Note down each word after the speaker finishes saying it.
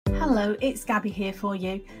Hello, it's Gabby here for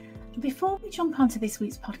you. Before we jump onto this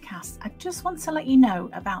week's podcast, I just want to let you know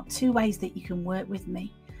about 2 ways that you can work with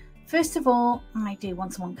me. First of all, I do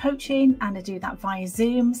one-to-one coaching and I do that via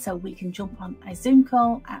Zoom, so we can jump on a Zoom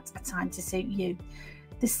call at a time to suit you.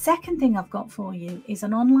 The second thing I've got for you is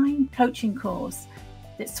an online coaching course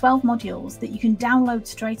that's 12 modules that you can download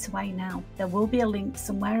straight away now. There will be a link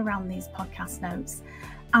somewhere around these podcast notes.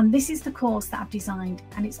 And this is the course that I've designed,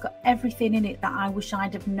 and it's got everything in it that I wish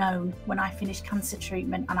I'd have known when I finished cancer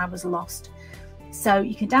treatment and I was lost. So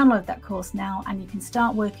you can download that course now and you can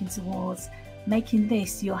start working towards making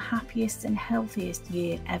this your happiest and healthiest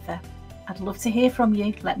year ever. I'd love to hear from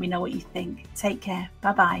you. Let me know what you think. Take care.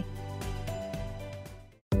 Bye-bye.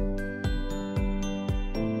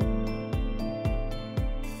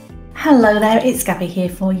 Hello there, it's Gabby here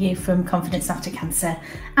for you from Confidence After Cancer,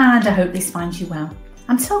 and I hope this finds you well.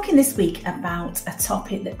 I'm talking this week about a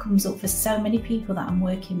topic that comes up for so many people that I'm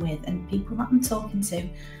working with and people that I'm talking to,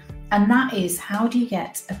 and that is, how do you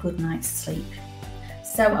get a good night's sleep?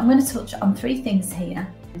 So I'm going to touch on 3 things here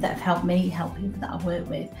that have helped me help people that I work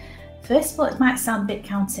with. First of all, it might sound a bit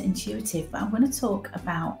counterintuitive, but I'm going to talk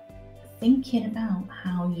about thinking about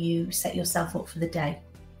how you set yourself up for the day.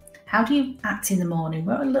 How do you act in the morning?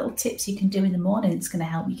 What are little tips you can do in the morning that's going to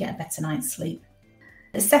help you get a better night's sleep?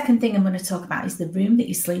 The second thing I'm going to talk about is the room that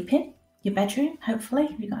you sleep in, your bedroom,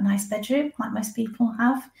 hopefully. You've got a nice bedroom, like most people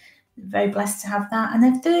have. Very blessed to have that. And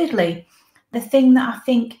then thirdly, the thing that I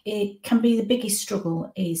think it can be the biggest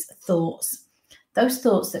struggle is thoughts. Those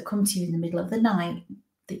thoughts that come to you in the middle of the night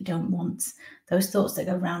that you don't want. Those thoughts that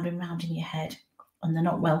go round and round in your head and they're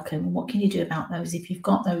not welcome. What can you do about those if you've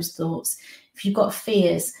got those thoughts? If you've got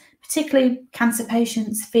fears, particularly cancer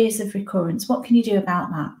patients, fears of recurrence, what can you do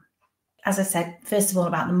about that? As I said, first of all,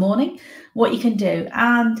 about the morning, what you can do.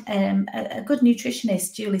 And a good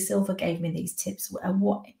nutritionist, Julie Silver, gave me these tips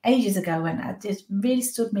ages ago, and it just really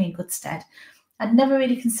stood me in good stead. I'd never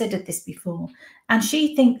really considered this before. And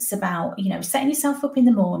she thinks about, setting yourself up in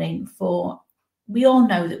the morning for, we all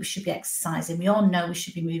know that we should be exercising. We all know we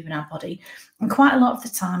should be moving our body. And quite a lot of the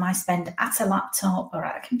time I spend at a laptop or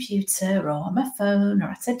at a computer or on my phone or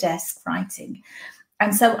at a desk writing.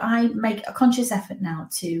 And so I make a conscious effort now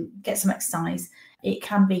to get some exercise. It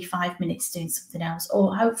can be 5 minutes doing something else,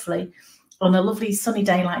 or hopefully on a lovely sunny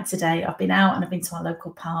day like today, I've been out and I've been to our local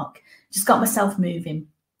park, just got myself moving.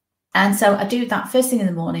 And so I do that first thing in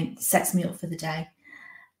the morning, sets me up for the day.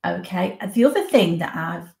 Okay. And the other thing that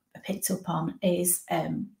I've picked up on is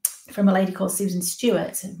from a lady called Susan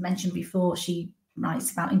Stewart. I've mentioned before, she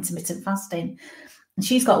writes about intermittent fasting, and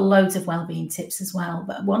she's got loads of wellbeing tips as well.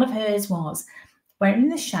 But one of hers was, when in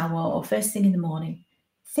the shower or first thing in the morning,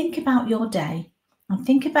 think about your day and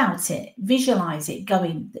think about it, visualize it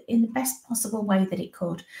going in the best possible way that it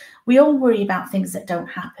could. We all worry about things that don't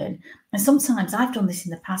happen. And sometimes I've done this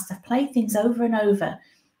in the past. I've played things over and over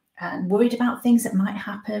and worried about things that might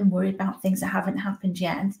happen, worried about things that haven't happened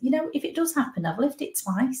yet. And, if it does happen, I've lived it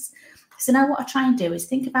twice. So now what I try and do is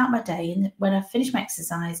think about my day, and when I finish my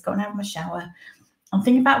exercise, go and have my shower, I'm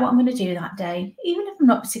thinking about what I'm going to do that day. Even if I'm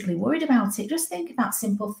not particularly worried about it, just think about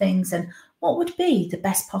simple things and what would be the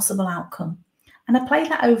best possible outcome. And I play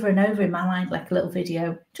that over and over in my mind like a little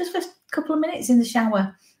video, just for a couple of minutes in the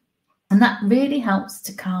shower. And that really helps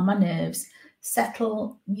to calm my nerves,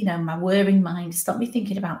 settle, my worrying mind, stop me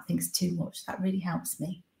thinking about things too much. That really helps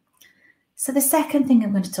me. So the second thing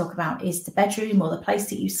I'm going to talk about is the bedroom or the place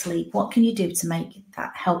that you sleep. What can you do to make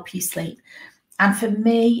that help you sleep? And for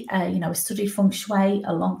me, I studied feng shui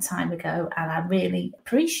a long time ago, and I really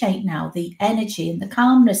appreciate now the energy and the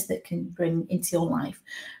calmness that can bring into your life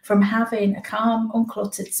from having a calm,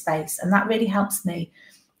 uncluttered space. And that really helps me.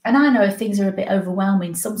 And I know if things are a bit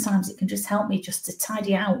overwhelming, sometimes it can just help me just to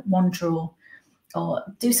tidy out one drawer or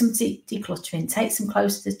do some decluttering, take some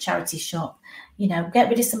clothes to the charity shop, get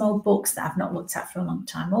rid of some old books that I've not looked at for a long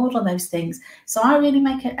time, all of those things. So I really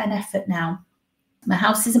make an effort now. My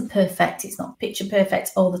house isn't perfect. It's not picture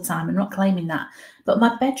perfect all the time. I'm not claiming that. But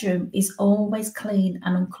my bedroom is always clean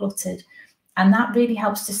and uncluttered. And that really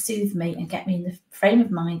helps to soothe me and get me in the frame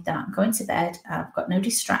of mind that I'm going to bed. I've got no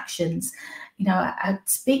distractions. I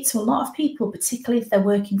speak to a lot of people, particularly if they're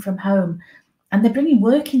working from home, and they're bringing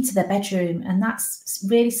work into their bedroom. And that's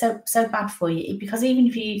really so bad for you, because even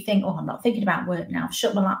if you think, I'm not thinking about work now,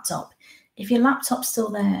 shut my laptop. If your laptop's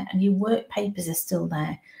still there and your work papers are still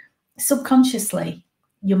there, subconsciously,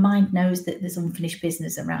 your mind knows that there's unfinished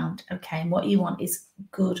business around. Okay, and what you want is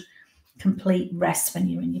good, complete rest when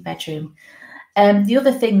you're in your bedroom. The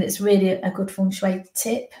other thing that's really a good feng shui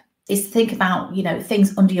tip is to think about,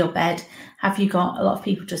 things under your bed. Have you got, a lot of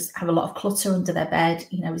people just have a lot of clutter under their bed?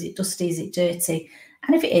 Is it dusty? Is it dirty?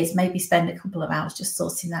 And if it is, maybe spend a couple of hours just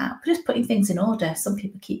sorting that out, but just putting things in order. Some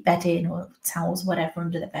people keep bedding or towels, whatever,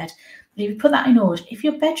 under the bed. But if you put that in order, if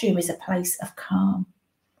your bedroom is a place of calm,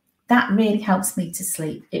 that really helps me to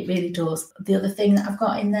sleep. It really does. The other thing that I've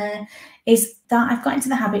got in there is that I've got into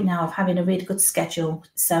the habit now of having a really good schedule.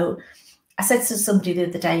 So I said to somebody the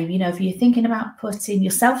other day, you know, if you're thinking about putting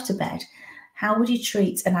yourself to bed, how would you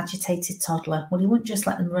treat an agitated toddler? Well, you wouldn't just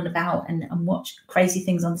let them run about and watch crazy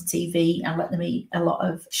things on the TV and let them eat a lot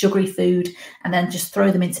of sugary food and then just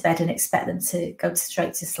throw them into bed and expect them to go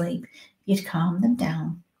straight to sleep. You'd calm them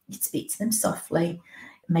down. You'd speak to them softly,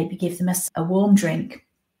 maybe give them a warm drink,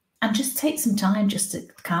 and just take some time just to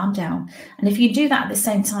calm down. And if you do that at the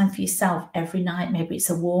same time for yourself every night, maybe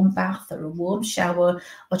it's a warm bath or a warm shower,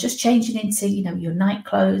 or just changing into, you know, your night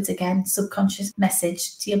clothes, again, subconscious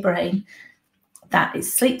message to your brain that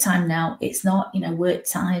it's sleep time now. It's not, you know, work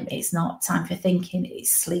time. It's not time for thinking.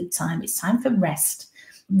 It's sleep time. It's time for rest.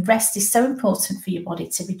 Rest is so important for your body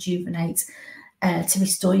to rejuvenate, to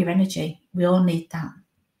restore your energy. We all need that.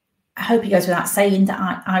 I hope it goes without saying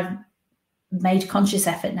that I've made conscious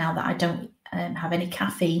effort now that I don't have any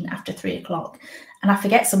caffeine after 3 o'clock. And I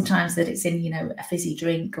forget sometimes that it's in, you know, a fizzy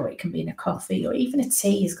drink, or it can be in a coffee, or even a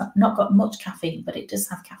tea. It's not got much caffeine, but it does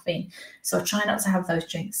have caffeine. So I try not to have those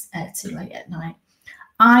drinks too late at night.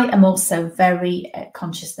 I am also very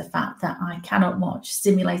conscious of the fact that I cannot watch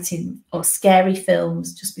stimulating or scary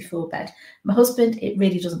films just before bed. My husband, it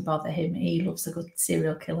really doesn't bother him. He loves a good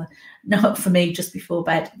serial killer. Not for me, just before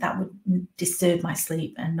bed. That would disturb my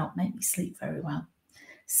sleep and not make me sleep very well.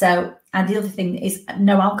 So, and the other thing is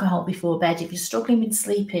no alcohol before bed. If you're struggling with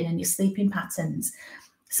sleeping and your sleeping patterns,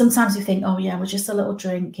 sometimes you think, oh yeah, well, just a little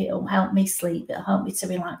drink, it'll help me sleep, it'll help me to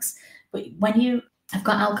relax. But when you have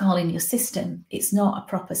got alcohol in your system, it's not a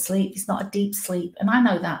proper sleep, it's not a deep sleep. And I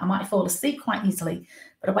know that. I might fall asleep quite easily,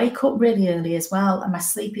 but I wake up really early as well, and my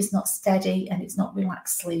sleep is not steady and it's not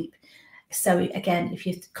relaxed sleep. So again, if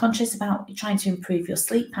you're conscious about trying to improve your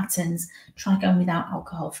sleep patterns, try going without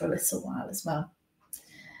alcohol for a little while as well.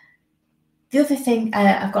 The other thing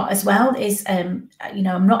I've got as well is, you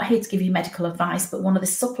know, I'm not here to give you medical advice, but one of the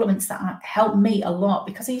supplements that helped me a lot,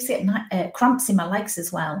 because I used to get cramps in my legs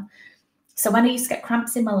as well. So when I used to get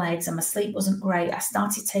cramps in my legs and my sleep wasn't great, I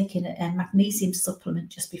started taking a magnesium supplement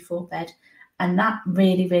just before bed. And that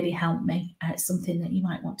really, really helped me. It's something that you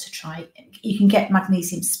might want to try. You can get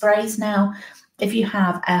magnesium sprays now. If you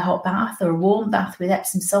have a hot bath or a warm bath with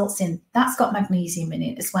Epsom salts in, that's got magnesium in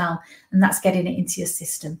it as well. And that's getting it into your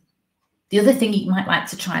system. The other thing you might like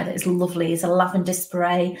to try that is lovely is a lavender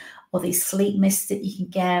spray, or these sleep mists that you can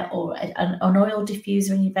get, or an oil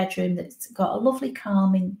diffuser in your bedroom that's got a lovely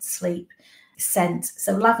calming sleep scent.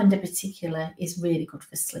 So lavender in particular is really good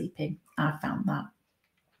for sleeping. I found that.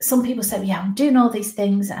 Some people say, yeah, I'm doing all these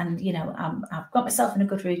things and, you know, I've got myself in a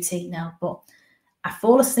good routine now, but I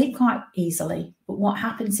fall asleep quite easily. But what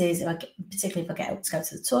happens is, particularly if I get up to go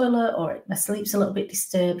to the toilet or my sleep's a little bit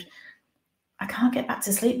disturbed, I can't get back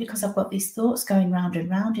to sleep because I've got these thoughts going round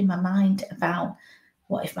and round in my mind about,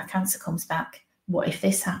 what if my cancer comes back? What if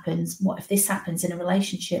this happens? What if this happens in a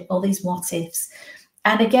relationship? All these what ifs.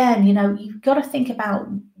 And again, you know, you've got to think about,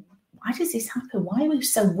 why does this happen? Why are we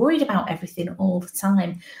so worried about everything all the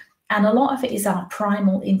time? And a lot of it is our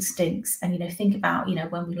primal instincts. And, you know, think about, you know,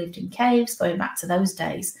 when we lived in caves, going back to those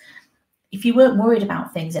days, if you weren't worried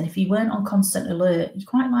about things and if you weren't on constant alert, you're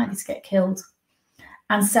quite likely to get killed.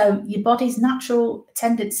 And so your body's natural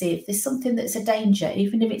tendency, if there's something that's a danger,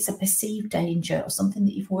 even if it's a perceived danger or something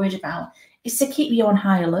that you've worried about, is to keep you on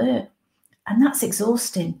high alert. And that's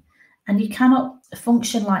exhausting. And you cannot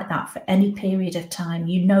function like that for any period of time.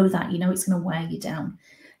 You know that, you know it's going to wear you down.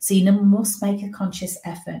 So you must make a conscious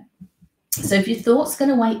effort. So if your thoughts are going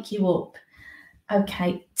to wake you up,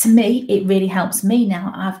 okay, to me, it really helps me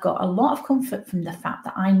now. I've got a lot of comfort from the fact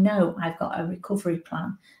that I know I've got a recovery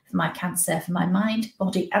plan for my cancer, for my mind,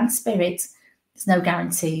 body and spirit. There's no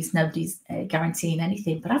guarantees, nobody's guaranteeing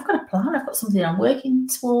anything, but I've got a plan. I've got something I'm working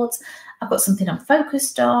towards. I've got something I'm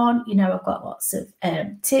focused on. You know, I've got lots of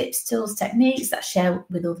tips, tools, techniques that I share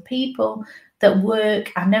with other people that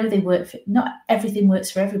work. I know they work for, not everything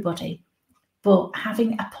works for everybody, but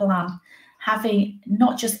having a plan, having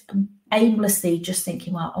not just aimlessly just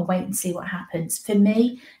thinking, well, I'll wait and see what happens. For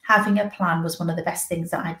me, having a plan was one of the best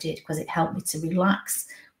things that I did because it helped me to relax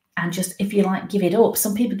and just, if you like, give it up.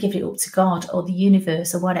 Some people give it up to God or the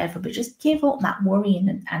universe or whatever, but just give up that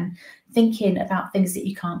worrying and thinking about things that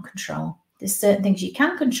you can't control. There's certain things you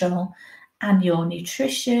can control, and your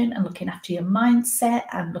nutrition and looking after your mindset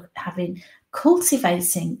and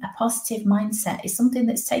cultivating a positive mindset is something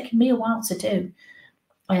that's taken me a while to do.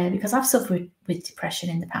 because I've suffered with depression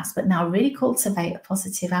in the past, but now really cultivate a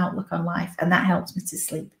positive outlook on life, and that helps me to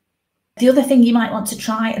sleep. The other thing you might want to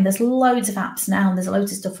try, and there's loads of apps now, and there's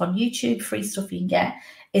loads of stuff on YouTube, free stuff you can get,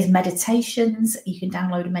 is meditations. You can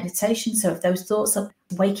download a meditation. So if those thoughts are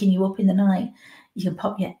waking you up in the night, you can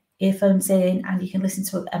pop your earphones in and you can listen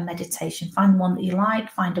to a meditation. Find one that you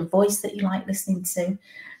like, find a voice that you like listening to.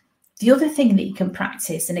 The other thing that you can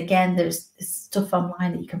practice, and again, there's stuff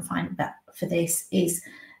online that you can find for this, is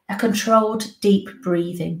a controlled deep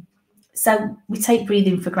breathing. So we take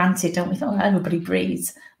breathing for granted, don't we? Oh, everybody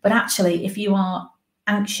breathes. But actually, if you are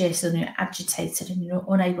anxious and you're agitated and you're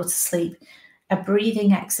unable to sleep, a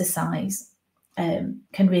breathing exercise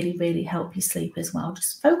can really, really help you sleep as well.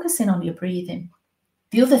 Just focusing on your breathing.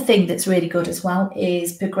 The other thing that's really good as well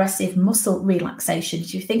is progressive muscle relaxation.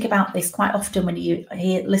 You think about this quite often when you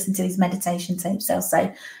listen to these meditation tapes. They'll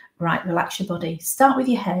say, right, relax your body. Start with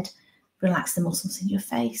your head. Relax the muscles in your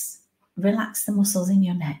face. Relax the muscles in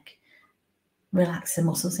your neck. Relax the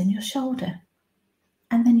muscles in your shoulder.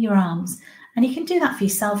 And then your arms. And you can do that for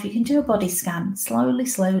yourself. You can do a body scan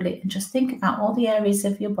slowly, and just think about all the areas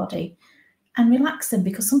of your body and relax them,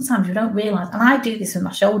 because sometimes you don't realise, and I do this with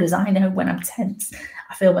my shoulders. I know when I'm tense,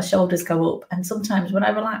 I feel my shoulders go up. And sometimes when I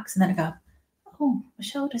relax and then I go, oh, my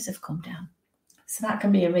shoulders have come down. So that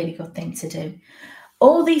can be a really good thing to do.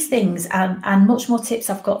 All these things and much more tips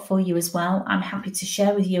I've got for you as well, I'm happy to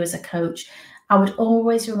share with you as a coach. I would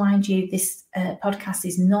always remind you this podcast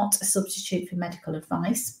is not a substitute for medical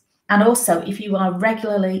advice. And also, if you are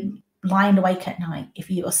regularly lying awake at night, if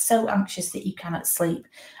you are so anxious that you cannot sleep,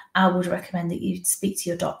 I would recommend that you speak to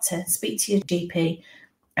your doctor, speak to your GP,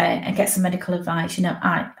 and get some medical advice. You know,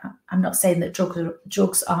 I'm not saying that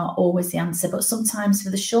drugs are always the answer, but sometimes for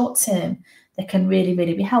the short term, they can really,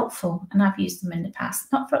 really be helpful. And I've used them in the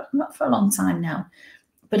past, not for a long time now.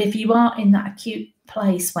 But if you are in that acute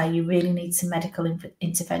place where you really need some medical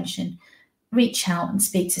intervention, reach out and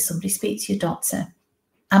speak to somebody, speak to your doctor.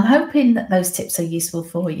 I'm hoping that those tips are useful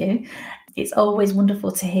for you. It's always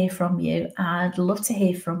wonderful to hear from you. I'd love to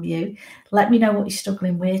hear from you. Let me know what you're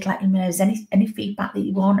struggling with. Let me know if there's any feedback that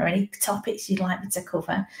you want or any topics you'd like me to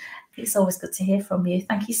cover. It's always good to hear from you.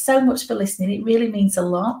 Thank you so much for listening. It really means a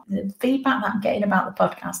lot. The feedback that I'm getting about the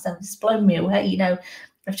podcast has blown me away. You know,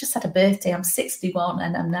 I've just had a birthday. I'm 61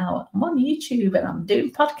 and I'm on YouTube and I'm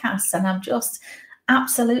doing podcasts, and I'm just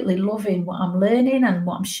absolutely loving what I'm learning and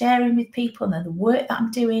what I'm sharing with people, and the work that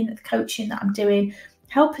I'm doing, the coaching that I'm doing,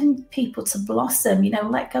 helping people to blossom, you know,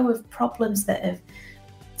 let go of problems that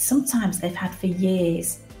sometimes they've had for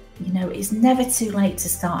years. You know, it's never too late to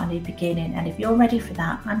start a new beginning. And if you're ready for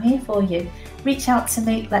that, I'm here for you. Reach out to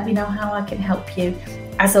me. Let me know how I can help you.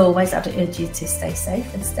 As always, I'd urge you to stay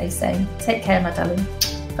safe and stay sane. Take care, my darling.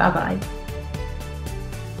 Bye-bye.